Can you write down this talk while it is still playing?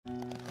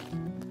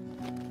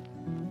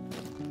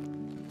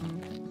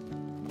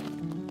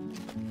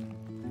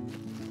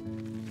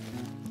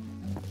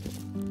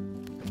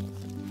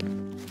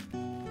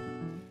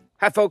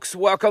Hi folks,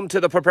 welcome to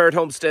the Prepared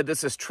Homestead.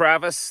 This is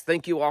Travis.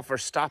 Thank you all for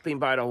stopping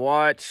by to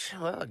watch.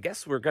 Well, I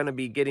guess we're going to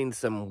be getting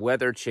some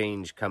weather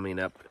change coming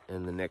up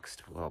in the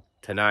next,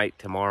 tonight,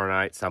 tomorrow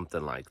night,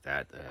 something like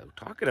that.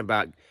 Talking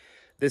about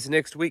this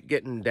next week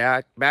getting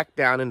back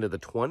down into the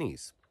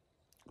 20s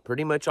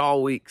pretty much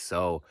all week.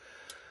 So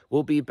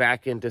we'll be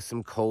back into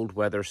some cold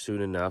weather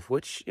soon enough,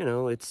 which, you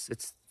know, it's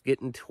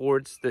getting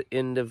towards the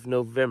end of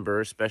November,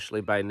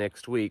 especially by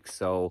next week.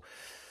 So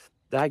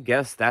I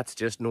guess that's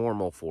just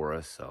normal for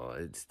us. So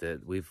it's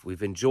that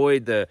we've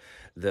enjoyed the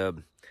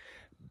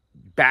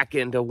back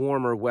into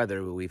warmer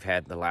weather we've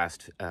had in the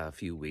last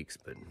few weeks,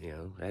 but you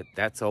know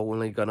that's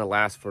only going to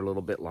last for a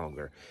little bit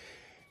longer.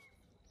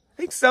 I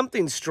think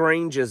something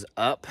strange is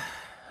up.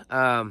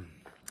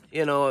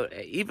 You know,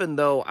 even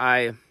though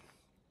I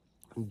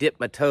dip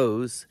my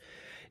toes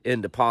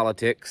into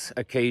politics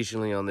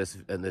occasionally on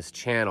this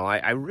channel,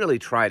 I really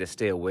try to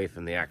stay away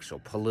from the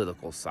actual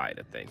political side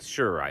of things.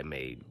 Sure, I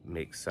may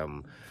make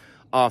some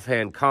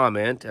offhand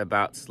comment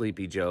about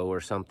Sleepy Joe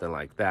or something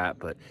like that,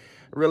 but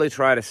I really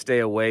try to stay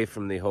away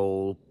from the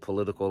whole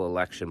political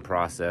election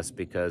process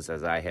because,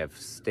 as I have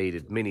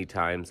stated many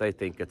times, I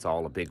think it's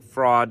all a big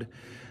fraud.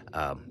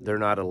 They're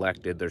not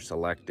elected, they're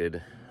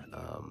selected,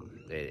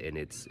 and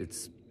it's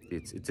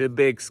a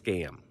big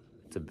scam.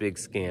 It's a big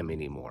scam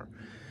anymore.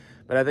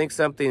 But I think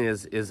something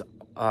is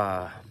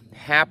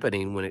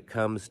happening when it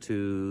comes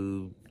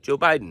to Joe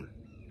Biden.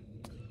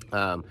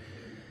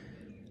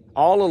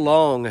 All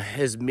along,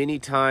 as many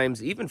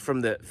times, even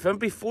from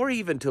before he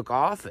even took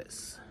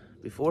office,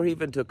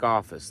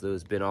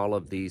 there's been all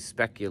of these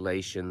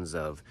speculations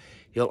of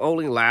he'll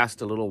only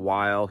last a little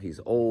while. He's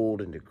old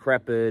and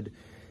decrepit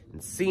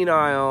and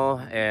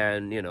senile,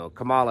 and you know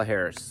Kamala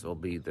Harris will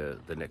be the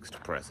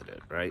next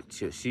president, right?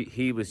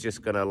 He was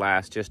just going to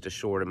last just a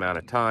short amount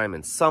of time,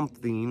 and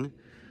something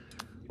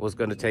was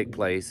going to take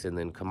place, and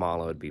then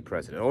Kamala would be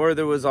president. Or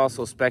there was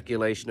also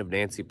speculation of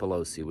Nancy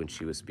Pelosi when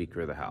she was Speaker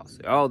of the House.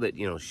 Oh, that,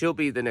 you know, she'll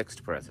be the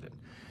next president.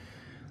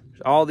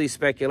 All these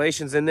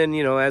speculations, and then,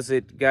 you know, as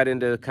it got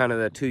into kind of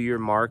the 2-year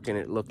mark and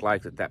it looked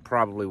like that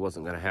probably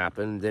wasn't going to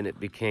happen, then it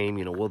became,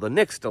 you know, well, the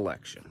next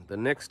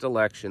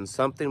election,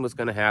 something was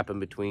going to happen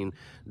between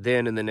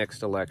then and the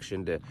next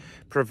election to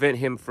prevent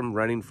him from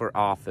running for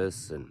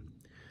office, and,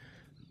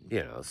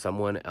 you know,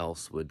 someone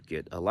else would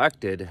get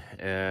elected.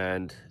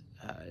 And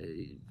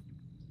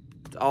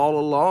all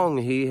along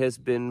he has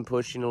been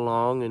pushing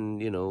along,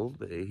 and you know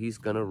he's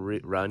gonna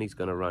run.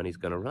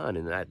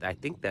 And I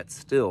think that's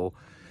still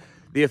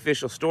the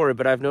official story.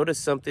 But I've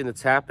noticed something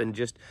that's happened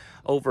just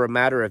over a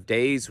matter of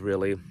days,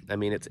 really. I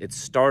mean, it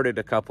started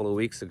a couple of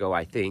weeks ago.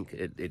 I think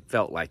it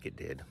felt like it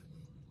did,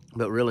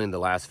 but really in the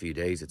last few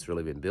days it's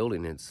really been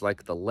building. It's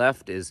like the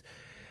left is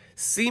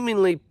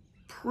seemingly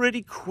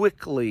pretty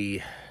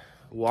quickly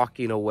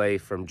walking away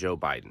from Joe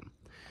Biden.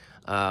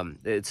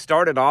 It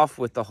started off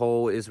with the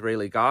whole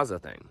Israeli-Gaza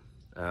thing.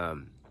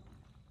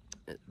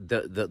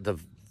 The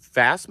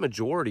vast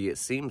majority, it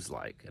seems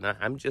like, and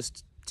I'm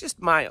just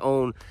my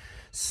own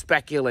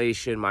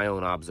speculation, my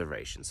own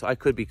observation, so I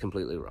could be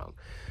completely wrong,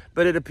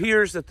 but it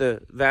appears that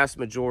the vast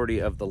majority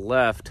of the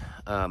left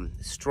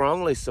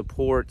strongly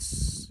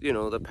supports, you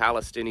know, the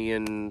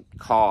Palestinian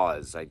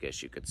cause, I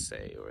guess you could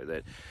say,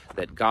 or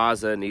that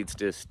Gaza needs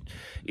to,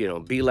 you know,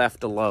 be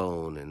left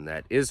alone, and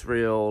that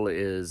Israel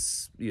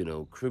is, you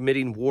know,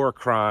 committing war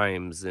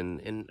crimes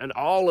and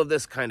all of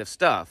this kind of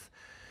stuff,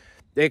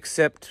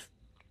 except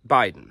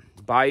Biden.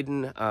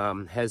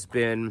 Biden has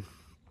been,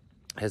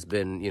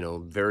 you know,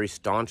 very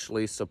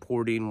staunchly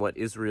supporting what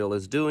Israel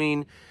is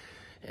doing,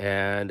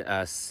 and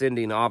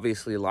sending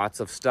obviously lots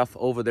of stuff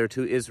over there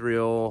to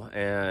Israel,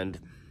 and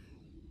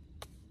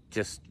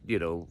just, you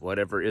know,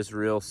 whatever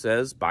Israel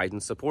says,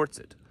 Biden supports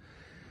it.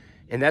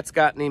 And that's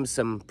gotten him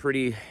some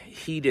pretty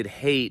heated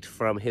hate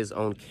from his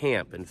own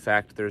camp. In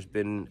fact, there's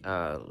been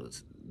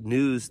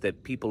news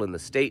that people in the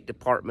State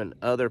Department,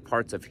 other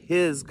parts of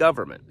his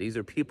government, these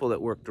are people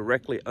that work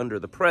directly under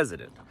the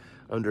president,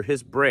 under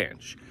his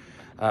branch,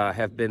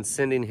 have been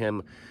sending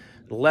him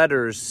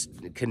letters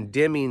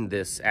condemning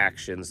this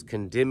actions,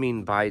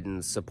 condemning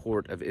Biden's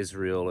support of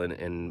Israel,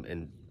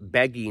 and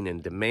begging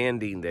and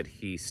demanding that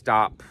he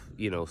stop,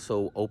 you know,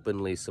 so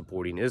openly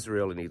supporting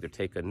Israel, and either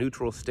take a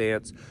neutral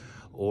stance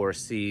or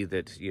see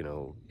that, you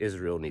know,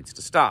 Israel needs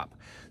to stop.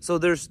 So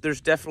there's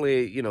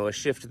definitely, you know, a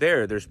shift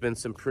there. There's been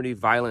some pretty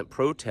violent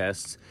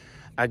protests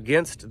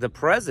against the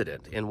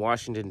president in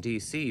Washington,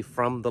 D.C.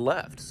 from the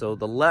left. So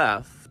the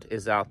left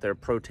is out there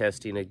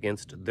protesting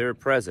against their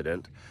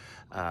president.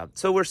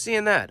 So we're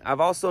seeing that. I've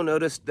also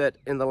noticed that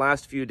in the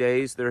last few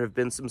days, there have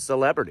been some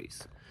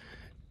celebrities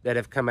that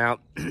have come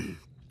out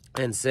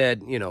and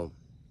said, you know,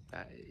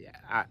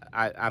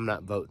 I'm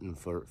not voting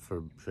for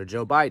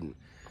Joe Biden.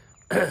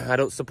 I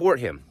don't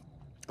support him.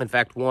 In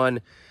fact,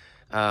 one,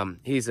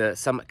 he's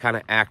some kind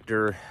of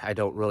actor. I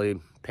don't really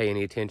pay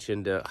any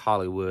attention to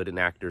Hollywood and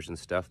actors and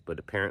stuff, but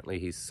apparently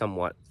he's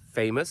somewhat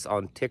famous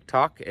on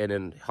TikTok and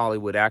a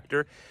Hollywood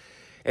actor.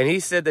 And he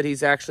said that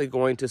he's actually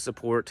going to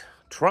support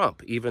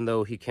Trump, even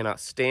though he cannot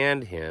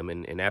stand him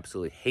and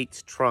absolutely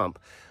hates Trump.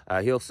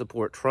 He'll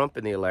support Trump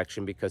in the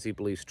election because he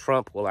believes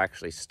Trump will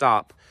actually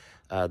stop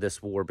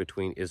this war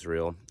between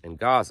Israel and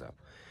Gaza.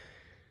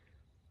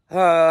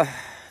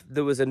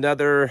 There was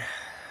another,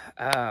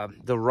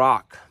 The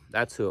Rock.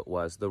 That's who it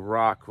was. The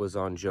Rock was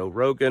on Joe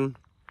Rogan,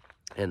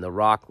 and The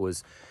Rock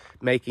was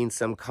making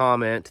some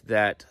comment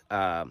that,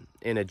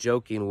 in a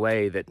joking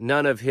way, that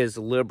none of his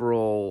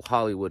liberal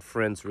Hollywood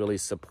friends really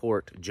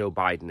support Joe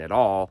Biden at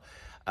all,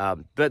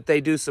 but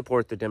they do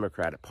support the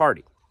Democratic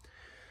Party.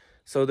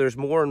 So there's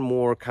more and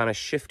more kind of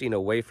shifting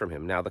away from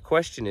him. Now, the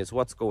question is,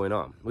 what's going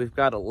on? We've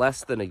got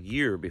less than a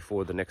year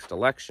before the next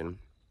election,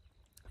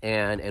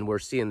 and we're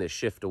seeing this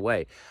shift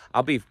away.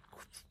 I'll be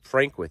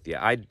frank with you.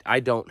 I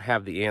don't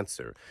have the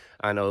answer.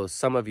 I know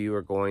some of you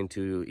are going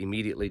to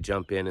immediately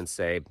jump in and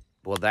say,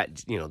 well,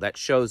 that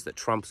shows that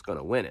Trump's going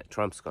to win it.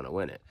 Trump's going to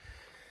win it.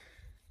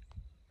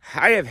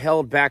 I have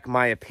held back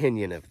my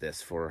opinion of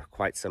this for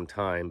quite some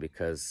time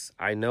because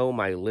I know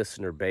my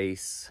listener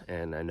base,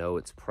 and I know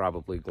it's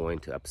probably going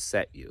to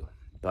upset you,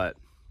 but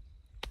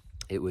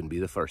it wouldn't be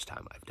the first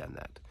time I've done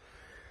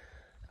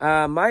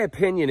that. My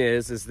opinion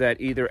is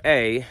that either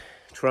A,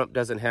 Trump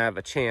doesn't have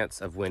a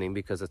chance of winning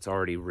because it's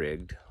already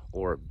rigged,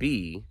 or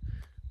B,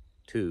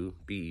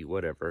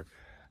 whatever,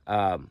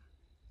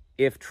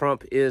 if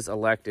Trump is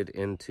elected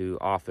into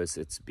office,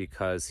 it's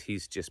because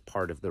he's just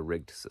part of the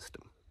rigged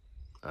system.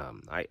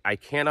 I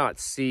cannot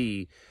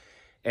see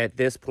at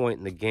this point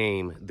in the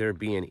game there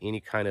being any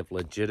kind of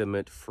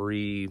legitimate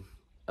free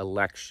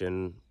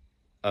election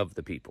of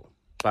the people,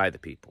 by the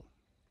people.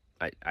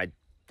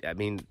 I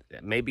mean,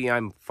 maybe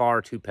I'm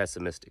far too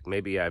pessimistic.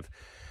 Maybe I've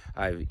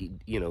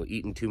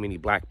eaten too many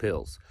black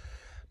pills.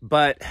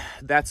 But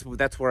that's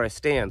where I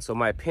stand. So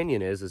my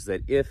opinion is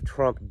that if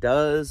Trump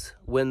does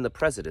win the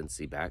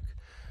presidency back,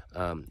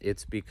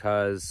 it's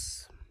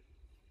because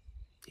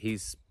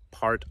he's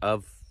part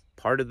of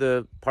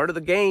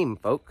the game,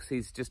 folks.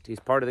 He's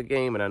part of the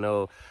game, and I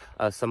know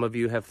some of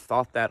you have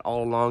thought that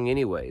all along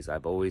anyways.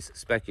 I've always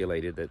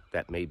speculated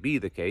that may be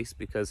the case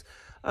because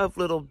of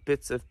little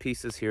bits of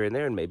pieces here and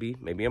there, and maybe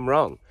I'm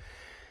wrong.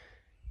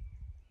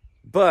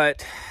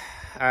 But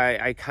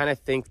I kind of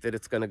think that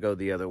it's going to go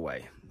the other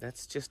way.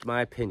 That's just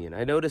my opinion.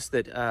 I noticed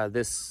that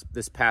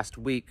this past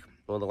week,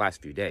 well, the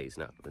last few days,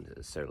 not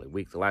necessarily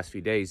week, the last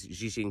few days,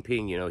 Xi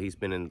Jinping, he's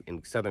been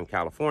in Southern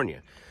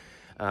California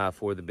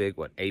for the big,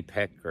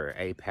 APEC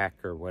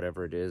or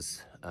whatever it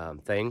is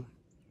thing.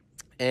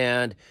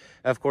 And,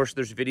 of course,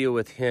 there's video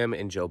with him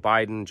and Joe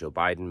Biden. Joe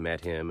Biden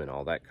met him and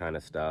all that kind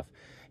of stuff.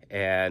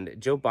 And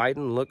Joe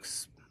Biden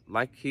looks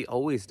like he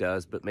always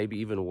does, but maybe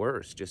even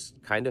worse,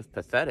 just kind of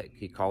pathetic.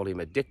 He called him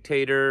a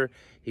dictator.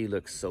 He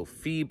looks so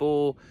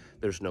feeble.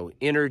 There's no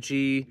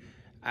energy.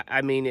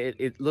 I mean,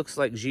 it looks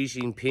like Xi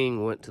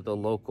Jinping went to the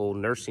local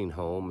nursing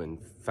home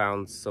and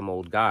found some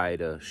old guy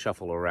to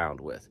shuffle around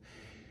with.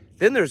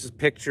 Then there's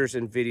pictures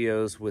and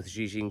videos with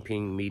Xi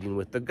Jinping meeting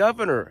with the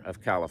governor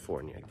of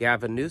California,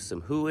 Gavin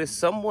Newsom, who is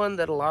someone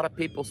that a lot of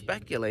people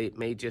speculate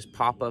may just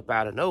pop up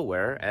out of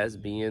nowhere as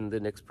being the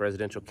next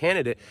presidential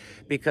candidate,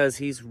 because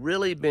he's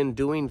really been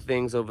doing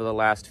things over the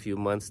last few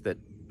months that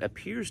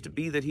appears to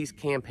be that he's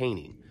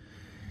campaigning.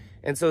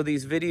 And so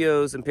these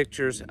videos and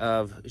pictures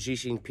of Xi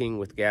Jinping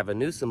with Gavin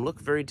Newsom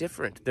look very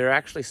different. They're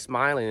actually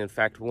smiling. In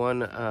fact,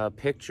 one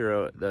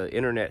picture the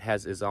internet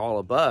is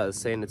all abuzz,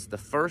 saying it's the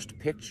first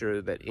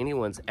picture that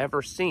anyone's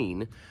ever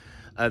seen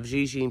of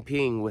Xi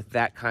Jinping with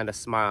that kind of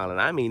smile.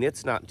 And I mean,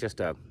 it's not just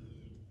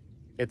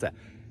it's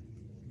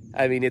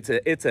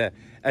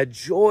a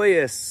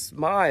joyous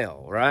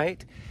smile,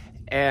 right?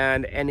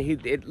 And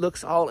it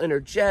looks all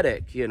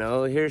energetic,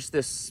 Here's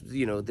this,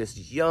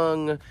 this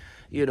young,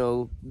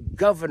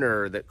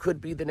 governor that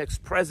could be the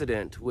next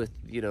president with,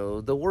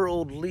 the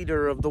world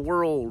leader of the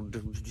world,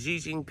 Xi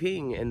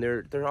Jinping, and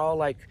they're all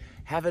like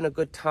having a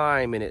good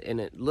time, and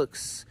it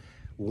looks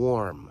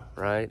warm,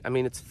 right? I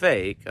mean, it's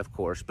fake, of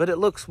course, but it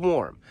looks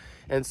warm.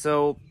 And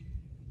so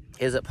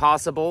is it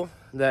possible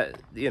that,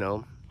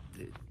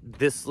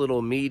 this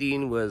little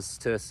meeting was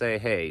to say,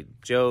 hey,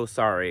 Joe,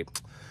 sorry,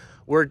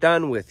 we're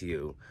done with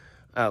you.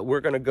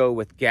 We're going to go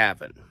with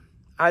Gavin.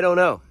 I don't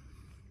know.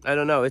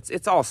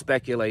 It's all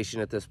speculation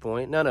at this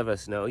point. None of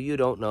us know. You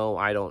don't know.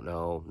 I don't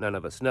know. None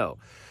of us know.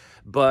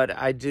 But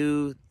I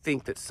do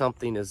think that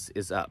something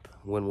is up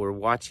when we're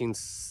watching.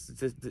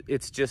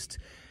 It's just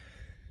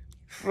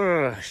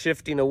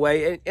shifting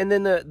away. And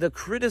then the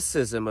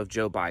criticism of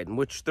Joe Biden,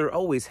 which there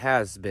always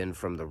has been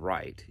from the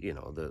right,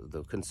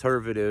 the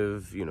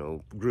conservative,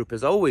 group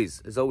has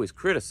always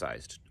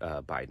criticized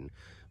Biden.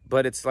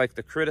 But it's like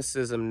the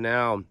criticism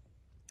now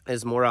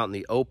is more out in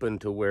the open,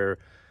 to where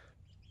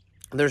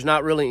there's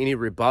not really any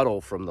rebuttal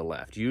from the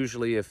left.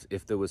 Usually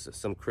if there was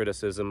some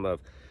criticism of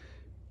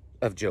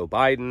Joe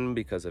Biden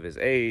because of his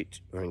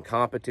age or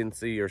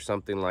incompetency or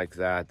something like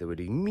that, there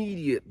would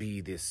immediately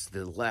be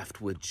the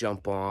left would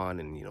jump on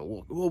and,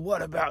 well,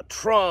 what about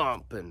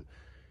Trump? And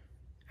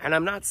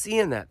I'm not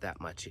seeing that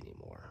much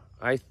anymore.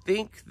 I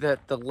think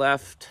that the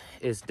left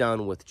is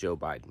done with Joe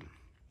Biden.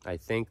 I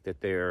think that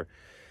they're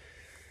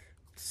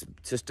It's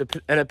just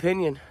an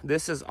opinion.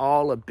 This is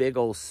all a big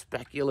old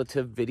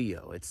speculative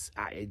video.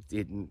 I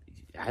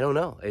don't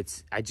know.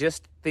 I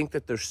just think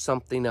that there's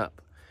something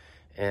up,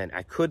 and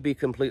I could be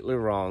completely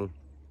wrong.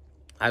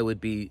 I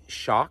would be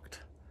shocked.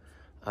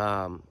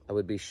 I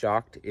would be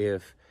shocked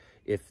if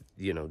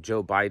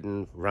Joe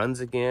Biden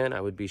runs again.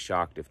 I would be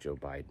shocked if Joe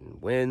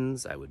Biden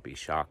wins. I would be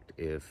shocked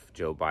if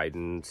Joe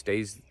Biden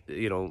stays,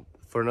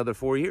 for another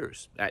 4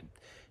 years.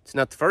 It's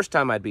not the first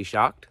time I'd be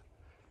shocked.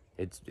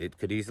 It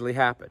could easily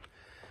happen.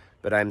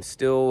 But I'm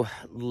still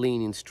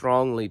leaning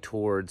strongly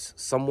towards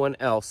someone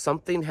else,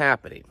 something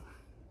happening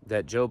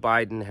that Joe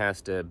Biden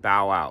has to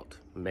bow out.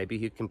 Maybe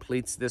he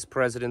completes this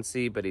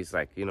presidency, but he's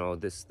like,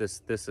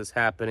 this is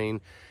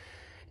happening,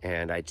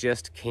 and I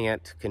just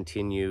can't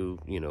continue,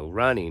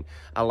 running.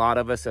 A lot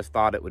of us have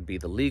thought it would be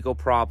the legal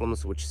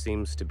problems, which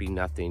seems to be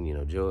nothing.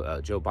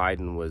 Joe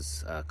Biden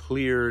was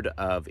cleared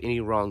of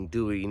any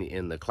wrongdoing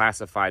in the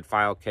classified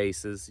file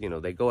cases.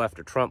 They go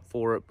after Trump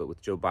for it, but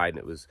with Joe Biden,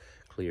 it was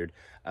cleared.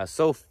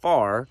 So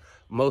far,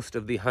 most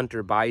of the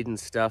Hunter Biden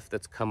stuff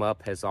that's come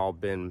up has all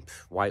been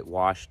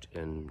whitewashed,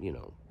 and,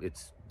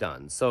 it's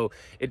done. So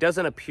it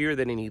doesn't appear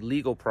that any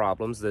legal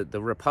problems, that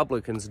the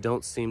Republicans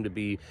don't seem to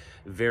be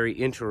very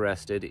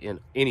interested in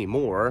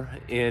anymore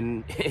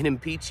in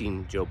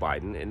impeaching Joe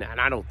Biden. And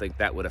I don't think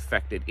that would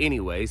affect it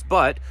anyways.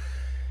 But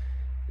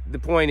the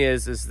point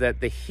is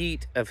that the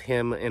heat of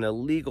him in a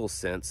legal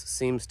sense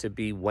seems to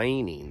be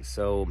waning.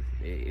 So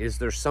is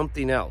there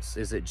something else?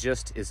 Is it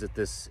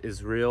this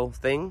Israel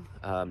thing?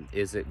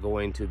 Is it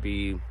going to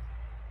be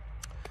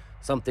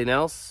something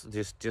else?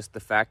 Just the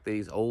fact that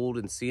he's old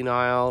and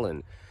senile,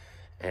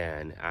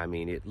 and I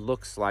mean, it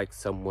looks like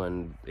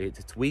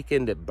it's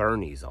weekend at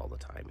Bernie's all the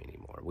time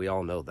anymore. We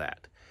all know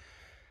that.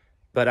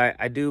 But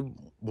I do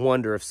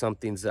wonder if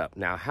something's up.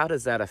 Now, how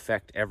does that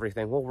affect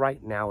everything? Well,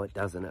 right now it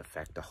doesn't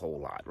affect a whole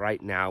lot.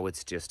 Right now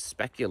it's just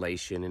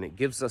speculation, and it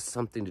gives us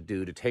something to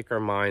do to take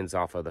our minds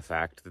off of the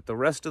fact that the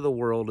rest of the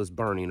world is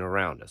burning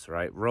around us,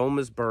 right? Rome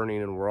is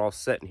burning, and we're all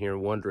sitting here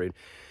wondering,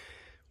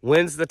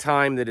 when's the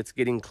time that it's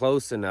getting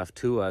close enough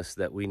to us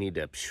that we need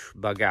to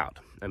bug out?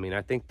 I mean,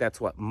 I think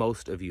that's what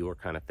most of you are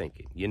kind of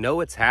thinking.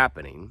 It's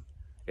happening.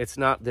 It's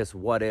not this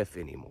what if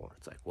anymore.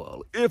 It's like,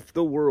 well, if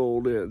the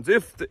world ends,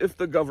 if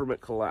the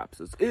government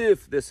collapses,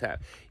 if this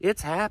happens.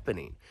 It's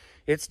happening.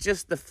 It's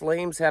just the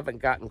flames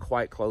haven't gotten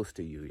quite close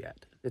to you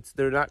yet.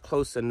 They're not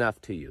close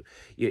enough to you.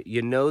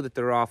 You know that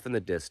they're off in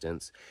the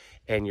distance,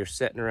 and you're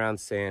sitting around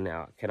saying,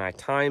 now, can I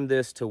time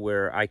this to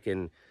where I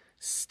can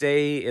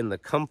stay in the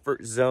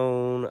comfort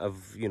zone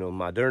of,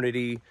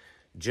 modernity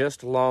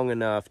just long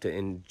enough to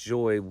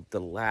enjoy the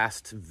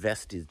last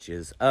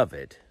vestiges of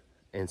it,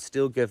 and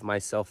still give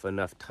myself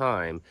enough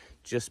time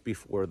just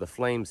before the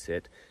flames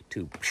hit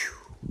to,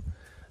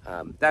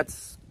 I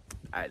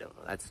don't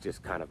know, that's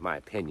just kind of my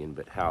opinion,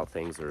 but how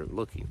things are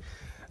looking.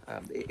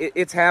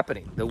 It's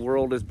happening. The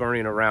world is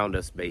burning around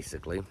us,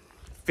 basically,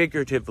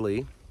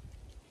 figuratively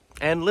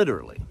and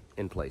literally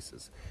in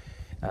places.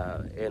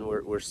 And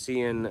we're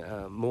seeing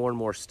more and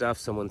more stuff.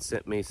 Someone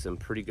sent me some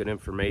pretty good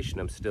information.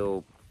 I'm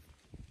still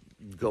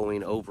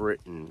going over it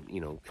and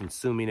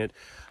consuming it,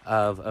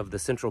 of the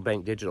central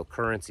bank digital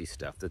currency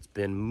stuff that's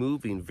been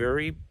moving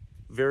very,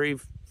 very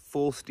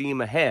full steam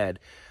ahead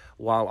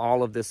while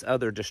all of this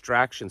other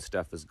distraction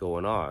stuff is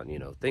going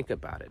on. Think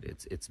about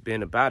it. It's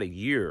been about a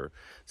year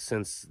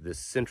since this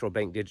central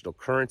bank digital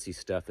currency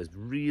stuff has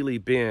really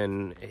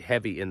been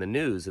heavy in the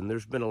news, and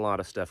there's been a lot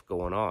of stuff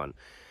going on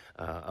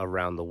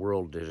around the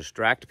world to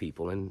distract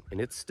people, and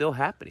it's still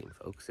happening,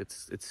 folks.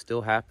 It's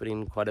still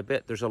happening quite a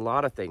bit. There's a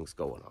lot of things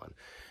going on,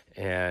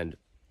 and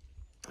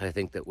I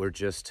think that we're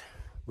just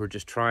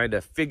trying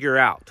to figure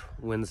out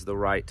when's the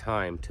right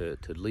time to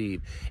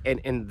leave,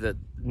 and the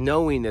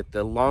knowing that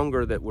the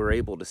longer that we're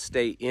able to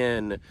stay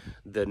in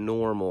the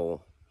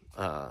normal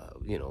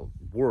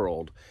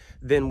world,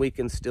 then we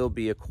can still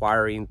be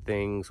acquiring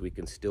things. We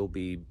can still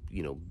be,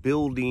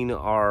 building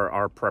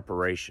our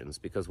preparations,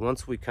 because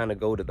once we kind of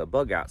go to the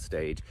bug out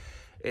stage,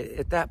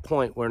 at that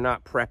point, we're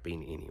not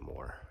prepping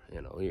anymore.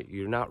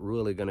 You're not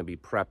really going to be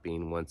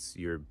prepping once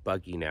you're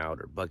bugging out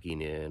or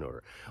bugging in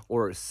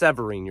or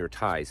severing your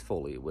ties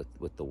fully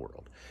with the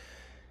world.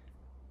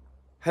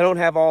 I don't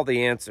have all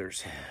the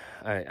answers.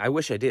 I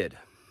wish I did.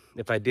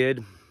 If I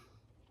did,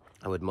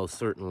 I would most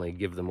certainly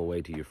give them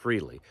away to you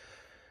freely.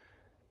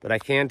 But I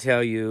can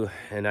tell you,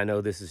 and I know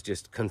this is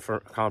just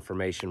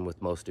confirmation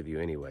with most of you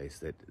anyways,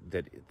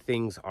 that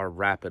things are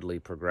rapidly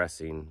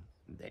progressing.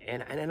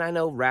 And I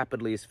know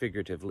rapidly is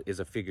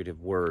a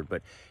figurative word,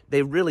 but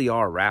they really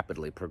are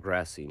rapidly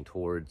progressing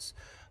towards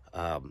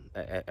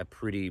a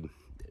pretty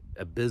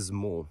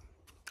abysmal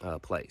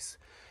place.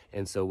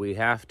 And so we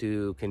have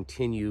to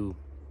continue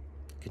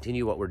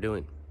what we're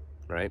doing,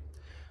 right?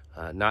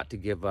 Not to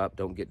give up,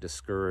 don't get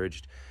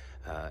discouraged.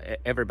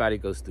 Everybody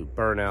goes through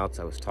burnouts.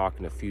 I was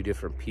talking to a few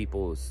different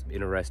people. It was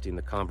interesting.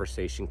 The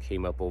conversation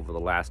came up over the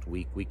last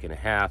week and a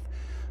half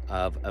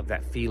of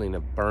that feeling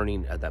of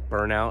that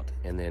burnout,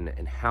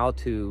 and how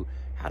to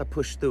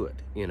push through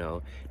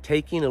it.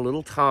 Taking a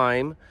little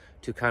time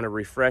to kind of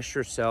refresh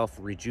yourself,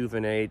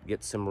 rejuvenate,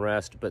 get some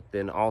rest, but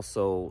then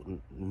also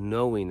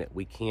knowing that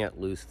we can't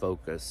lose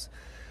focus,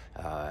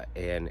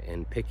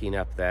 and picking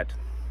up that,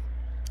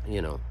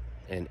 you know,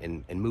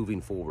 and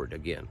moving forward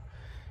again.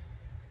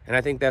 And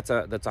I think that's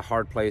a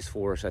hard place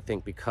for us. I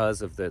think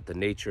because of the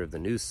nature of the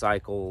news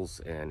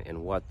cycles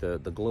and what the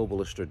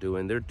globalists are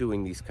doing, they're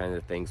doing these kind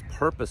of things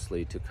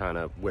purposely to kind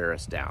of wear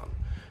us down,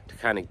 to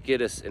kind of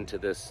get us into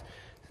this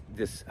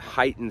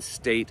heightened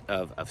state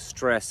of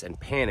stress and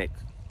panic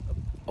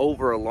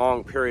over a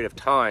long period of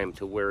time,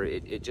 to where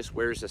it just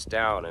wears us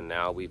down, and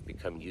now we've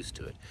become used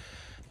to it.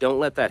 Don't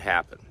let that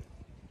happen.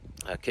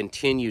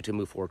 Continue to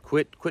move forward.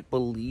 Quit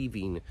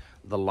believing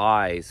the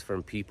lies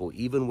from people,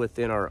 even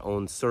within our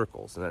own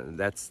circles. And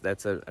that's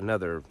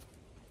another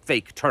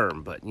fake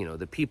term, but you know,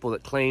 the people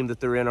that claim that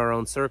they're in our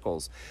own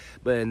circles,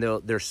 but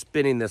they're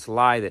spinning this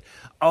lie that,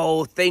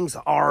 oh, things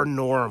are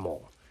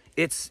normal.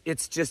 It's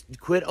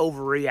just quit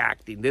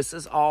overreacting. This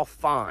is all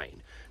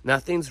fine.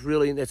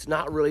 It's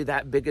not really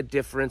that big a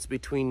difference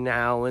between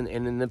now and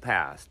in the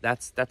past.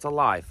 That's a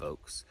lie,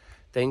 folks.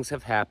 Things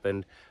have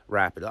happened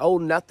rapidly. Oh,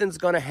 nothing's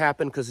going to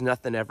happen because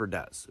nothing ever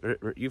does.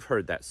 You've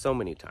heard that so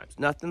many times.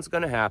 Nothing's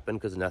going to happen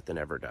because nothing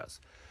ever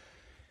does.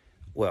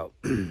 Well,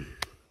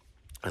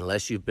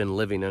 unless you've been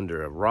living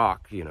under a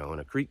rock, you know, in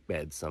a creek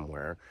bed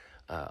somewhere,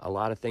 a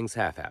lot of things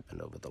have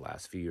happened over the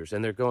last few years,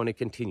 and they're going to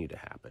continue to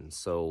happen.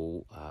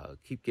 So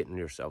keep getting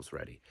yourselves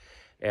ready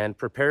and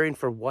preparing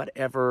for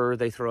whatever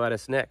they throw at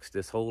us next.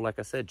 This whole, like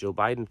I said, Joe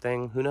Biden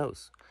thing, who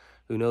knows?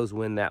 Who knows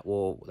when that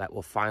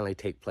will finally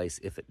take place,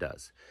 if it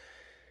does.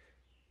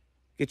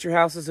 Get your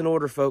houses in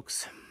order,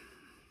 folks.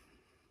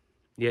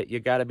 You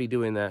got to be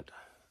doing that.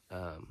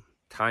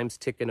 Time's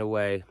ticking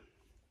away.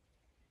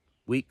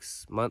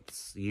 Weeks,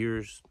 months,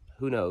 years,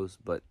 who knows?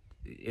 But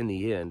in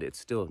the end, it's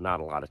still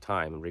not a lot of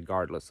time,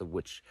 regardless of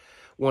which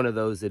one of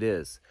those it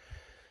is.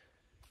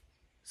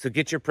 So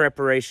get your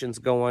preparations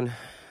going.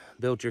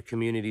 Build your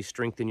community.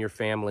 Strengthen your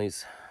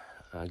families.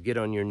 Get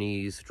on your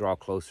knees. Draw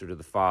closer to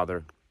the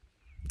Father.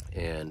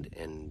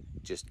 And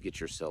just get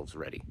yourselves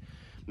ready.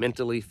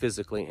 Mentally,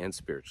 physically, and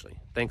spiritually.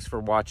 Thanks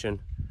for watching,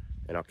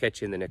 and I'll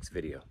catch you in the next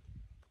video.